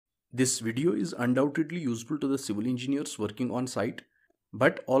This video is undoubtedly useful to the civil engineers working on site,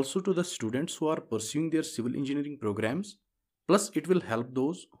 but also to the students who are pursuing their civil engineering programs. Plus, it will help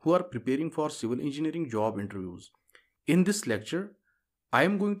those who are preparing for civil engineering job interviews. In this lecture, I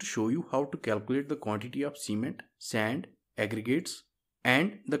am going to show you how to calculate the quantity of cement, sand, aggregates,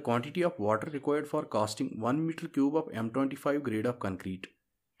 and the quantity of water required for casting 1 meter cube of M25 grade of concrete.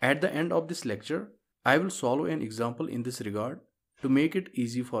 At the end of this lecture, I will solve an example in this regard to make it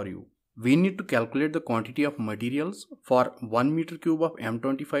easy for you. We need to calculate the quantity of materials for 1 meter cube of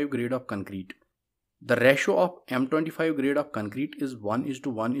M25 grade of concrete. The ratio of M25 grade of concrete is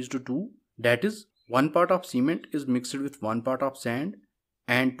 1:1:2. That is, 1 part of cement is mixed with 1 part of sand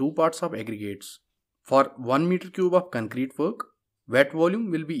and 2 parts of aggregates. For 1 meter cube of concrete work, wet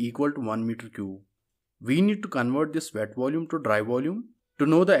volume will be equal to 1 meter cube. We need to convert this wet volume to dry volume to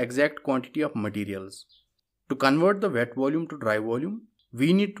know the exact quantity of materials. To convert the wet volume to dry volume,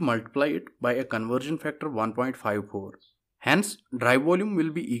 we need to multiply it by a conversion factor 1.54. Hence, dry volume will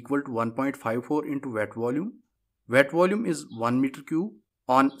be equal to 1.54 into wet volume. Wet volume is 1 meter cube.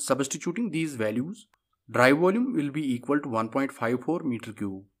 On substituting these values, dry volume will be equal to 1.54 meter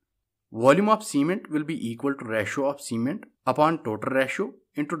cube. Volume of cement will be equal to ratio of cement upon total ratio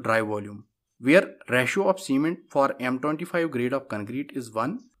into dry volume, where ratio of cement for M25 grade of concrete is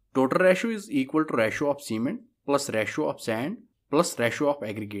 1. Total ratio is equal to ratio of cement plus ratio of sand plus ratio of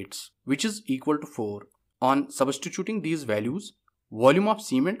aggregates, which is equal to 4. On substituting these values, volume of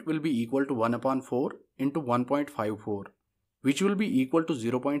cement will be equal to 1/4 into 1.54, which will be equal to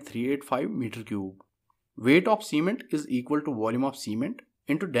 0.385 meter cube. Weight of cement is equal to volume of cement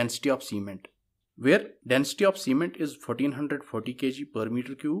into density of cement, where density of cement is 1440 kg per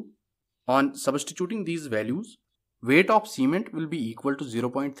meter cube. On substituting these values, weight of cement will be equal to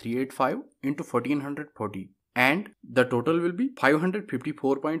 0.385 into 1440 and the total will be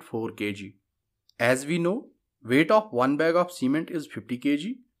 554.4 kg. As we know, weight of 1 bag of cement is 50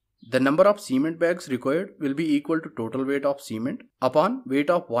 kg. The number of cement bags required will be equal to total weight of cement upon weight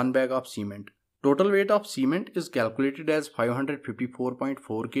of 1 bag of cement. Total weight of cement is calculated as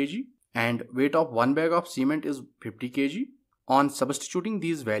 554.4 kg and weight of 1 bag of cement is 50 kg. On substituting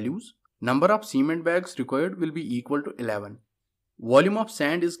these values, number of cement bags required will be equal to 11. Volume of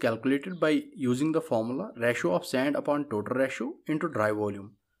sand is calculated by using the formula ratio of sand upon total ratio into dry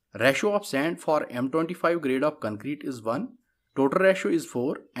volume. Ratio of sand for M25 grade of concrete is 1, total ratio is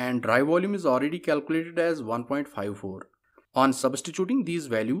 4 and dry volume is already calculated as 1.54. On substituting these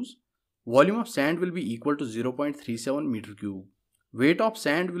values, volume of sand will be equal to 0.37 meter cube. Weight of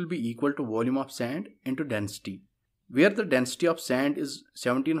sand will be equal to volume of sand into density, where the density of sand is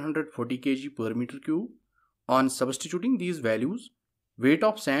 1740 kg per meter cube. On substituting these values, weight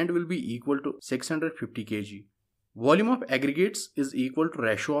of sand will be equal to 650 kg. Volume of aggregates is equal to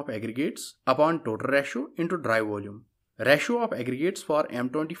ratio of aggregates upon total ratio into dry volume. Ratio of aggregates for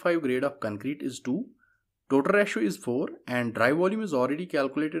M25 grade of concrete is 2. Total ratio is 4 and dry volume is already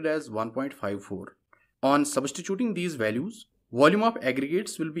calculated as 1.54. On substituting these values, volume of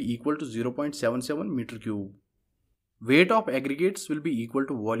aggregates will be equal to 0.77 meter cube. Weight of aggregates will be equal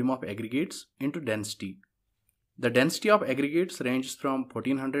to volume of aggregates into density. The density of aggregates ranges from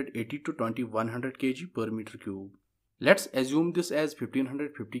 1480 to 2100 kg per meter cube. Let's assume this as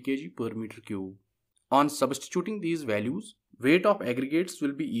 1550 kg per meter cube. On substituting these values, weight of aggregates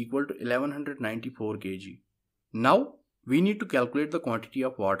will be equal to 1194 kg. Now, we need to calculate the quantity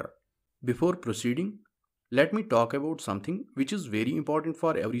of water. Before proceeding, let me talk about something which is very important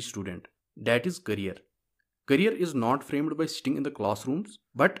for every student, that is career. Career is not framed by sitting in the classrooms,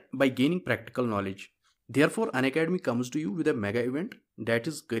 but by gaining practical knowledge. Therefore, Unacademy comes to you with a mega event, that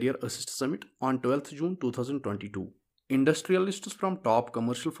is Career Assist Summit on 12th June 2022. Industrialists from top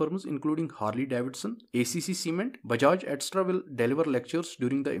commercial firms including Harley Davidson, ACC Cement, Bajaj, etc. will deliver lectures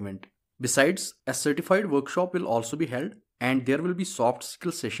during the event. Besides, a certified workshop will also be held and there will be soft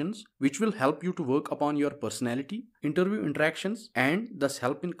skill sessions which will help you to work upon your personality, interview interactions and thus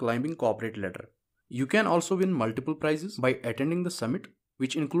help in climbing corporate ladder. You can also win multiple prizes by attending the summit,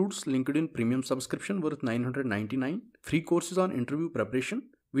 which includes LinkedIn premium subscription worth $999, free courses on interview preparation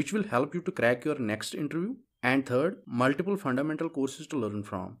which will help you to crack your next interview, and third, multiple fundamental courses to learn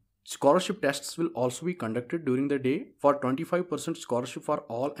from. Scholarship tests will also be conducted during the day for 25% scholarship for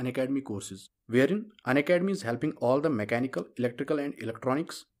all Unacademy courses, wherein Unacademy is helping all the mechanical, electrical and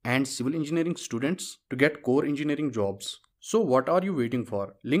electronics and civil engineering students to get core engineering jobs. So what are you waiting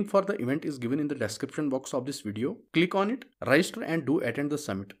for? Link for the event is given in the description box of this video. Click on it, register and do attend the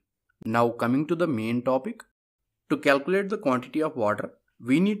summit. Now coming to the main topic. To calculate the quantity of water,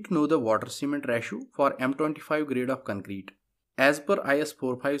 we need to know the water cement ratio for M25 grade of concrete. As per IS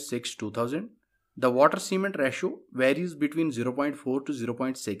 456-2000, the water cement ratio varies between 0.4 to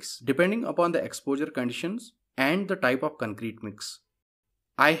 0.6 depending upon the exposure conditions and the type of concrete mix.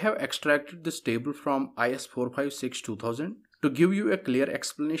 I have extracted this table from IS 456-2000 to give you a clear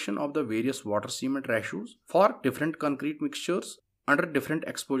explanation of the various water cement ratios for different concrete mixtures under different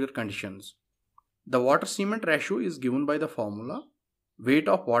exposure conditions. The water cement ratio is given by the formula weight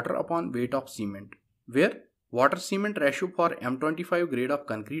of water upon weight of cement, where water cement ratio for M25 grade of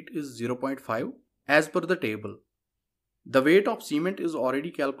concrete is 0.5 as per the table. The weight of cement is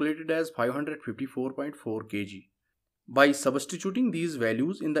already calculated as 554.4 kg. By substituting these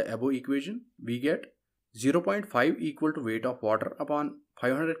values in the above equation, we get 0.5 equal to weight of water upon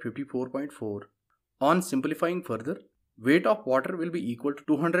 554.4. On simplifying further, weight of water will be equal to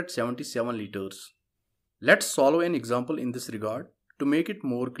 277 liters. Let's solve an example in this regard to make it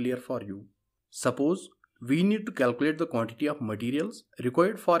more clear for you. Suppose we need to calculate the quantity of materials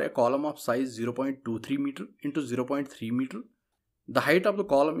required for a column of size 0.23 meter into 0.3 meter. The height of the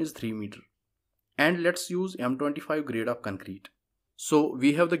column is 3 meter. And let's use M25 grade of concrete. So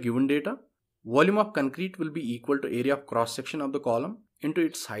we have the given data. Volume of concrete will be equal to area of cross section of the column into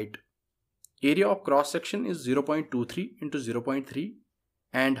its height. Area of cross section is 0.23 into 0.3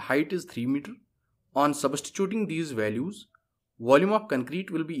 and height is 3 meter. On substituting these values, volume of concrete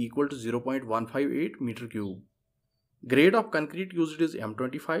will be equal to 0.158 meter cube. Grade of concrete used is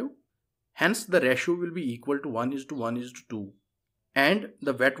M25. Hence the ratio will be equal to 1:1:2. And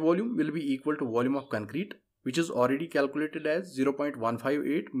the wet volume will be equal to volume of concrete, which is already calculated as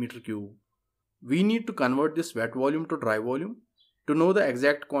 0.158 meter cube. We need to convert this wet volume to dry volume to know the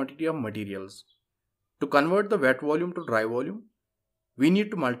exact quantity of materials. To convert the wet volume to dry volume, we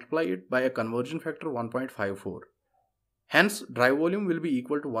need to multiply it by a conversion factor 1.54. Hence, dry volume will be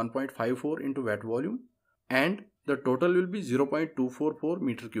equal to 1.54 into wet volume and the total will be 0.244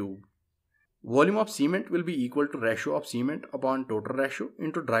 meter cube. Volume of cement will be equal to ratio of cement upon total ratio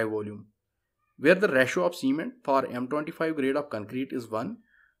into dry volume, where the ratio of cement for M25 grade of concrete is 1,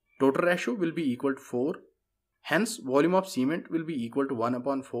 total ratio will be equal to 4, hence volume of cement will be equal to 1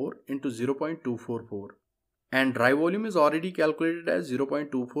 upon 4 into 0.244 and dry volume is already calculated as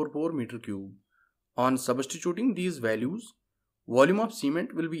 0.244 meter cube. On substituting these values, volume of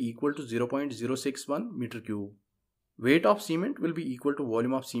cement will be equal to 0.061 meter cube. Weight of cement will be equal to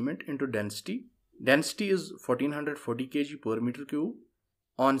volume of cement into density. Density is 1440 kg per meter cube.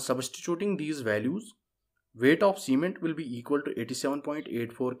 On substituting these values, weight of cement will be equal to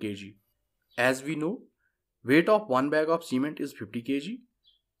 87.84 kg. As we know, weight of one bag of cement is 50 kg.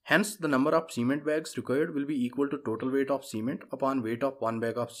 Hence, the number of cement bags required will be equal to total weight of cement upon weight of one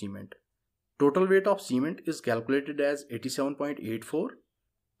bag of cement. Total weight of cement is calculated as 87.84.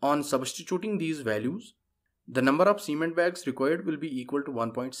 On substituting these values, the number of cement bags required will be equal to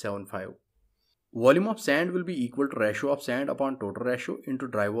 1.75. Volume of sand will be equal to ratio of sand upon total ratio into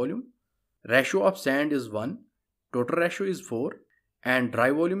dry volume. Ratio of sand is 1, total ratio is 4 and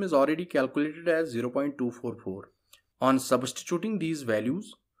dry volume is already calculated as 0.244. On substituting these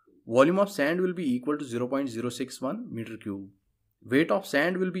values, volume of sand will be equal to 0.061 meter cube. Weight of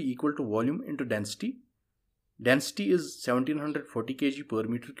sand will be equal to volume into density. Density is 1740 kg per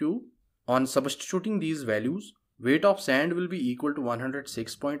meter cube. On substituting these values, weight of sand will be equal to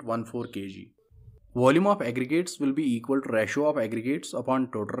 106.14 kg. Volume of aggregates will be equal to ratio of aggregates upon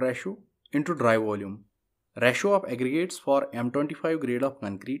total ratio into dry volume. Ratio of aggregates for M25 grade of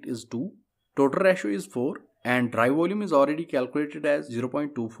concrete is 2, total ratio is 4 and dry volume is already calculated as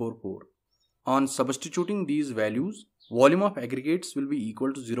 0.244. On substituting these values, volume of aggregates will be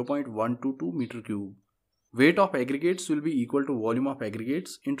equal to 0.122 meter cube. Weight of aggregates will be equal to volume of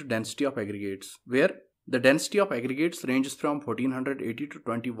aggregates into density of aggregates, where the density of aggregates ranges from 1480 to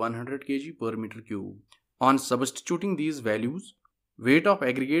 2100 kg per meter cube. On substituting these values, weight of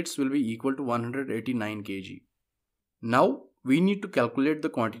aggregates will be equal to 189 kg. Now we need to calculate the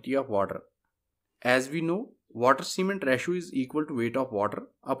quantity of water. As we know, water cement ratio is equal to weight of water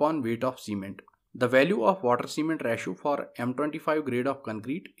upon weight of cement. The value of water cement ratio for M25 grade of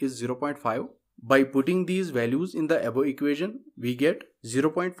concrete is 0.5. By putting these values in the above equation, we get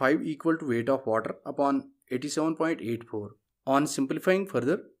 0.5 equal to weight of water upon 87.84. On simplifying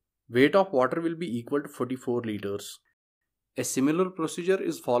further, weight of water will be equal to 44 liters. A similar procedure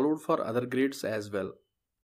is followed for other grades as well.